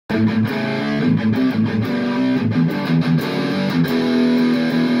What's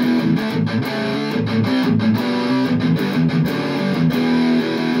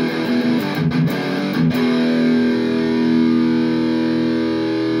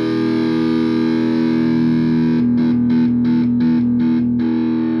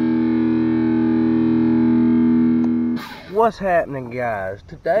happening, guys?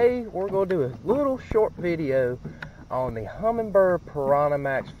 Today we're going to do a little short video on the Humminbird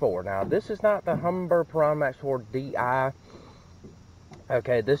PIRANHAMAX 4. Now this is not the Humminbird PIRANHAMAX 4 DI.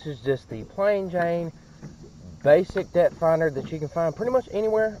 Okay, this is just the plain Jane basic depth finder that you can find pretty much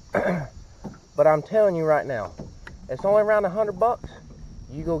anywhere. But I'm telling you right now, it's only around $100.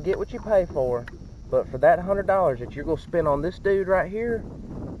 You go get what you pay for. But for that $100 that you're going to spend on this dude right here,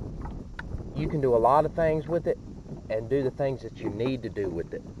 you can do a lot of things with it and do the things that you need to do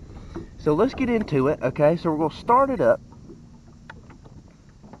with it. So let's get into it. Okay, so we're going to start it up.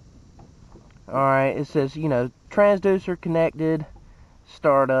 Alright, it says, you know, transducer connected,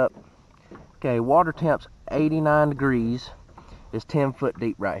 start up. Okay, water temp's 89 degrees. It's 10 foot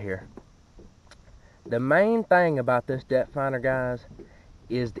deep right here. The main thing about this depth finder, guys,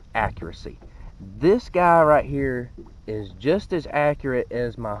 is the accuracy. This guy right here is just as accurate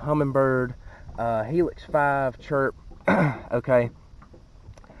as my Humminbird Helix 5 chirp. Okay,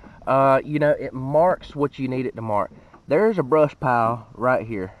 you know, it marks what you need it to mark. There's a brush pile right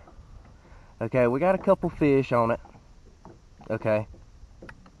here. Okay, we got a couple fish on it. Okay,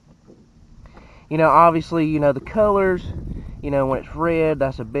 you know, obviously, you know, the colors, you know, when it's red,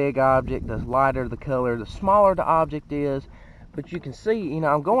 that's a big object. The lighter the color, the smaller the object is. But you can see, you know,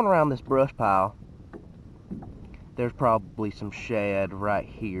 I'm going around this brush pile. There's probably some shad right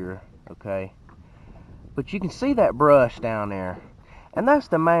here. Okay, but you can see that brush down there, and that's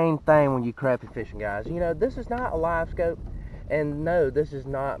the main thing when you crappie fishing, guys. You know, this is not a live scope, and no, this is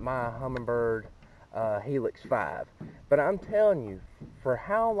not my Humminbird Helix 5, but I'm telling you, for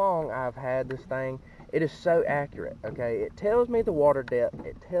how long I've had this thing, it is so accurate. Okay, it tells me the water depth,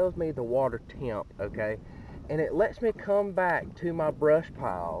 it tells me the water temp. Okay, and it lets me come back to my brush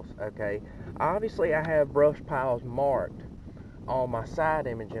piles. Okay, obviously I have brush piles marked on my side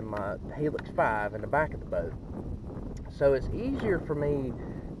image in my Helix 5 in the back of the boat, so it's easier for me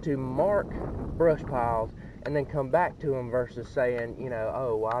to mark brush piles and then come back to them versus saying, you know,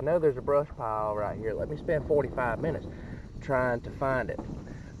 oh, well, I know there's a brush pile right here, let me spend 45 minutes trying to find it.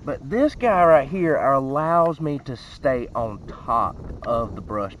 But this guy right here allows me to stay on top of the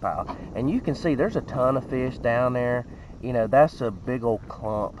brush pile, and you can see there's a ton of fish down there. You know, that's a big old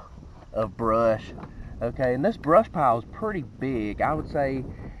clump of brush. Okay, and this brush pile is pretty big. I would say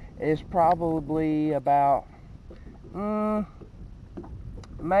it's probably about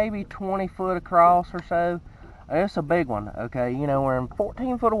maybe 20 foot across or so. It's a big one. Okay, you know, we're in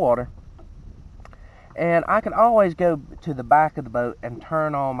 14 foot of water, and I can always go to the back of the boat and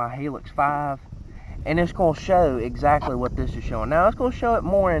turn on my Helix 5, and it's going to show exactly what this is showing. Now, it's going to show it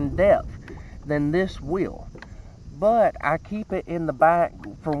more in depth than this will, but I keep it in the back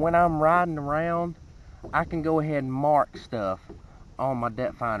for when I'm riding around. I can go ahead and mark stuff on my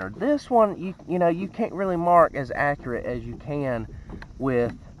depth finder. This one, you know, you can't really mark as accurate as you can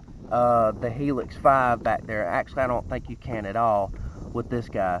with the Helix 5 back there. Actually, I don't think you can at all with this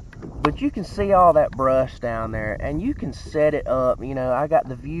guy. But you can see all that brush down there, and you can set it up. You know, I got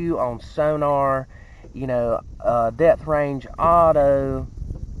the view on sonar, you know, depth range auto,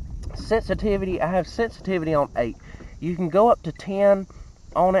 sensitivity. I have sensitivity on 8. You can go up to 10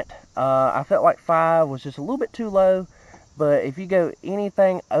 on it. I felt like 5 was just a little bit too low, but if you go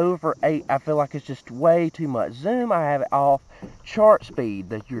anything over 8, I feel like it's just way too much. Zoom, I have it off. Chart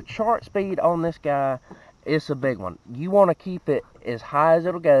speed, your chart speed on this guy, it's a big one. You want to keep it as high as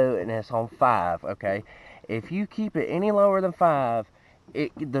it'll go, and it's on 5. Okay, if you keep it any lower than 5,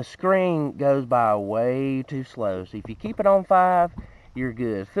 the screen goes by way too slow. So if you keep it on 5, you're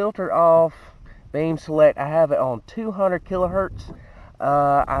good. Filter off, beam select, I have it on 200 kilohertz.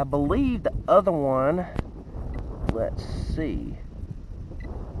 I believe the other one, let's see,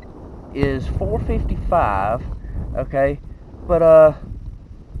 is 455. Okay, but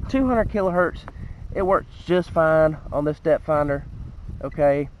 200 kilohertz, it works just fine on this depth finder.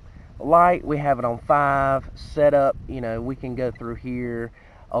 Okay, light, we have it on 5. Setup, you know, we can go through here.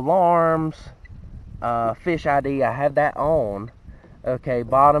 Alarms, fish ID, I have that on. Okay,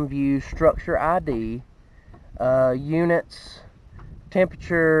 bottom view, structure ID, units,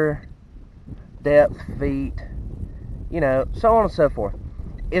 temperature, depth, feet, you know, so on and so forth.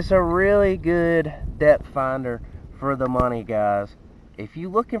 It's a really good depth finder for the money, guys. If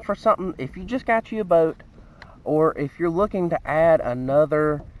you're looking for something, if you just got you a boat, or if you're looking to add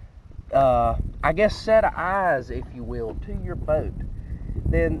another I guess, set of eyes, if you will, to your boat,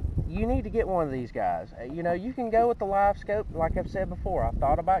 then you need to get one of these guys. You know, you can go with the live scope. Like I've said before, I've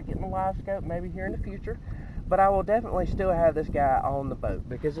thought about getting a live scope maybe here in the future, but I will definitely still have this guy on the boat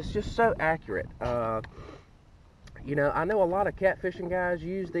because it's just so accurate. You know, I know a lot of catfishing guys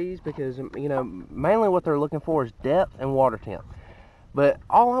use these because, you know, mainly what they're looking for is depth and water temp. But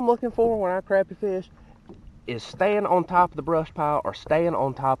all I'm looking for when I crappie fish is staying on top of the brush pile or staying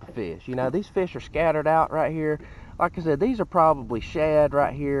on top of fish. You know, these fish are scattered out right here. Like I said, these are probably shad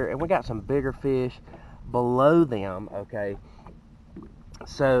right here, and we got some bigger fish below them, okay?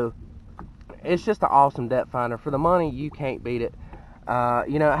 So, it's just an awesome depth finder. For the money, you can't beat it.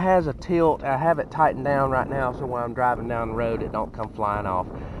 You know, it has a tilt. I have it tightened down right now so when I'm driving down the road it don't come flying off.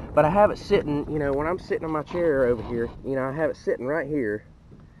 But I have it sitting, you know, when I'm sitting in my chair over here, you know, I have it sitting right here,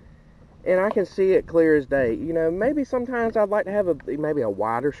 and I can see it clear as day. You know, maybe sometimes I'd like to have maybe a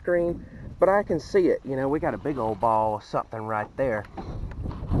wider screen, but I can see it. You know, we got a big old ball of something right there.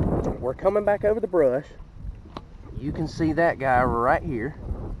 We're coming back over the brush. You can see that guy right here,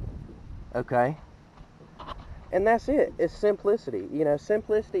 okay? And that's it. It's simplicity. You know,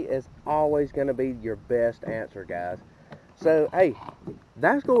 simplicity is always going to be your best answer, guys. So, hey,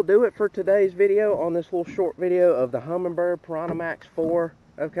 that's going to do it for today's video on this little short video of the Humminbird PIRANHAMAX 4,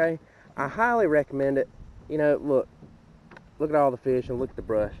 okay? I highly recommend it. You know, look at all the fish and look at the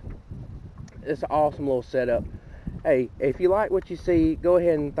brush. It's an awesome little setup. Hey, if you like what you see, go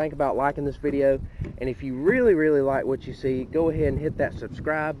ahead and think about liking this video. And if you really, really like what you see, go ahead and hit that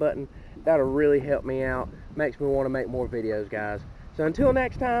subscribe button. That'll really help me out. Makes me want to make more videos, guys. So until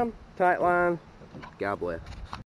next time, tight line. God bless.